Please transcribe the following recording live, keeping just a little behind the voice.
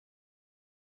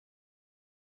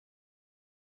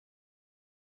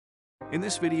In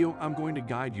this video, I'm going to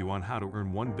guide you on how to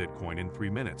earn 1 Bitcoin in 3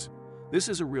 minutes. This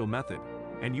is a real method,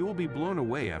 and you will be blown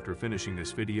away after finishing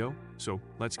this video, so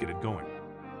let's get it going.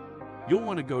 You'll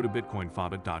want to go to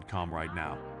bitcoinfobit.com right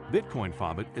now.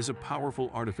 Bitcoinfobit is a powerful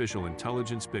artificial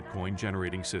intelligence Bitcoin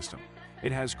generating system.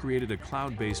 It has created a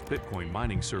cloud-based Bitcoin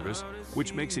mining service,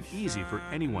 which makes it easy for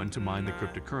anyone to mine the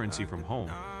cryptocurrency from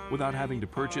home without having to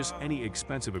purchase any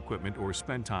expensive equipment or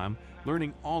spend time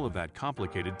learning all of that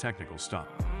complicated technical stuff.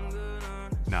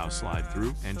 Now slide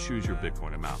through and choose your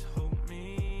Bitcoin amount.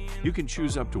 You can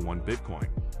choose up to 1 Bitcoin,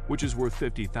 which is worth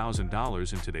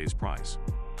 $50,000 in today's price.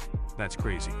 That's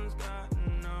crazy.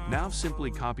 Now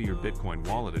simply copy your Bitcoin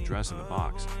wallet address in the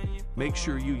box. Make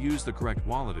sure you use the correct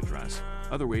wallet address,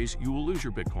 otherwise you will lose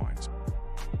your Bitcoins.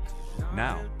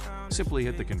 Now, simply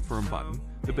hit the Confirm button.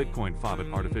 The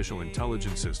Bitcoinfobit artificial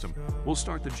intelligence system will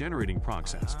start the generating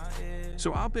process.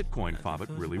 So how Bitcoinfobit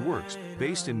really works?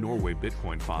 Based in Norway,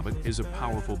 Bitcoinfobit is a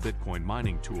powerful Bitcoin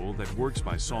mining tool that works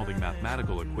by solving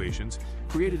mathematical equations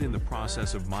created in the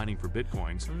process of mining for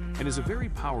Bitcoins and is a very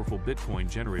powerful Bitcoin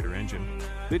generator engine.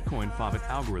 Bitcoinfobit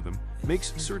algorithm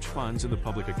makes search funds in the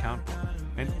public account book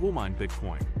and will mine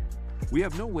Bitcoin. We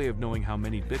have no way of knowing how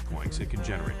many Bitcoins it can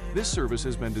generate. This service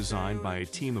has been designed by a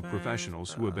team of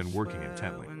professionals who have been working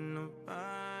intently.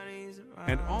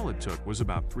 And all it took was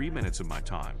about 3 minutes of my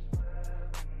time.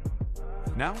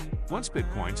 Now, once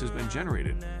Bitcoins has been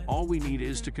generated, all we need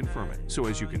is to confirm it. So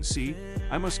as you can see,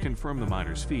 I must confirm the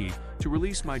miner's fee to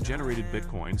release my generated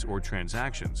Bitcoins or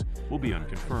transactions will be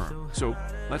unconfirmed. So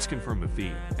let's confirm the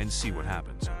fee and see what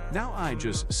happens. Now I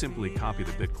just simply copy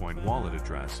the Bitcoin wallet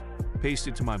address, paste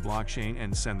it to my blockchain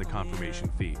and send the confirmation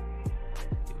fee.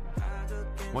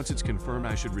 Once it's confirmed,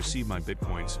 I should receive my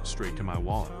Bitcoins straight to my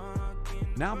wallet.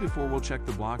 Now before we'll check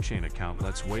the blockchain account,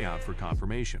 let's wait out for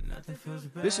confirmation.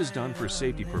 This is done for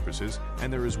safety purposes,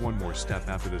 and there is one more step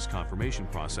after this confirmation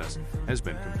process has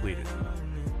been completed.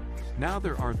 Now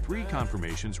there are 3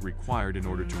 confirmations required in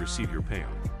order to receive your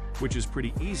payout, which is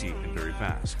pretty easy and very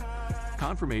fast.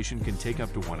 Confirmation can take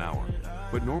up to 1 hour,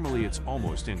 but normally it's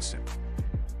almost instant.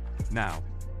 Now,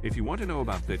 if you want to know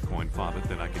about Bitcoinfobit,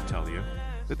 then I can tell you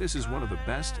that this is one of the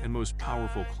best and most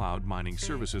powerful cloud mining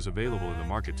services available in the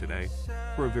market today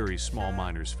for a very small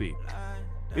miner's fee.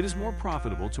 It is more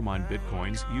profitable to mine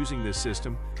Bitcoins using this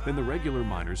system than the regular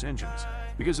miners' engines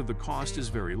because of the cost is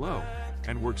very low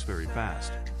and works very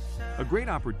fast. A great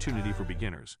opportunity for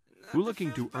beginners who are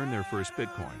looking to earn their first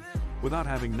Bitcoin without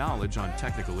having knowledge on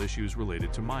technical issues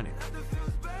related to mining.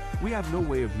 We have no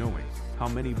way of knowing how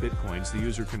many Bitcoins the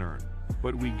user can earn,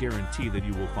 but we guarantee that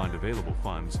you will find available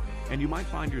funds and you might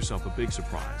find yourself a big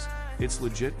surprise. It's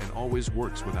legit and always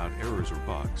works without errors or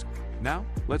bugs. Now,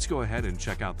 let's go ahead and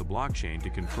check out the blockchain to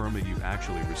confirm that you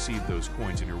actually received those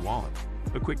coins in your wallet.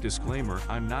 A quick disclaimer,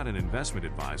 I'm not an investment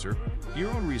advisor. Do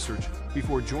your own research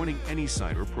before joining any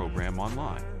site or program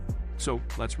online. So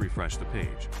let's refresh the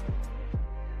page.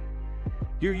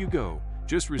 Here you go,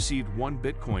 just received 1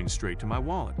 Bitcoin straight to my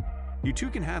wallet. You too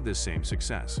can have this same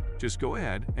success. Just go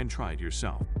ahead and try it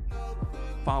yourself.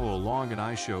 Follow along and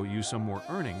I show you some more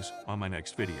earnings on my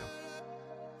next video.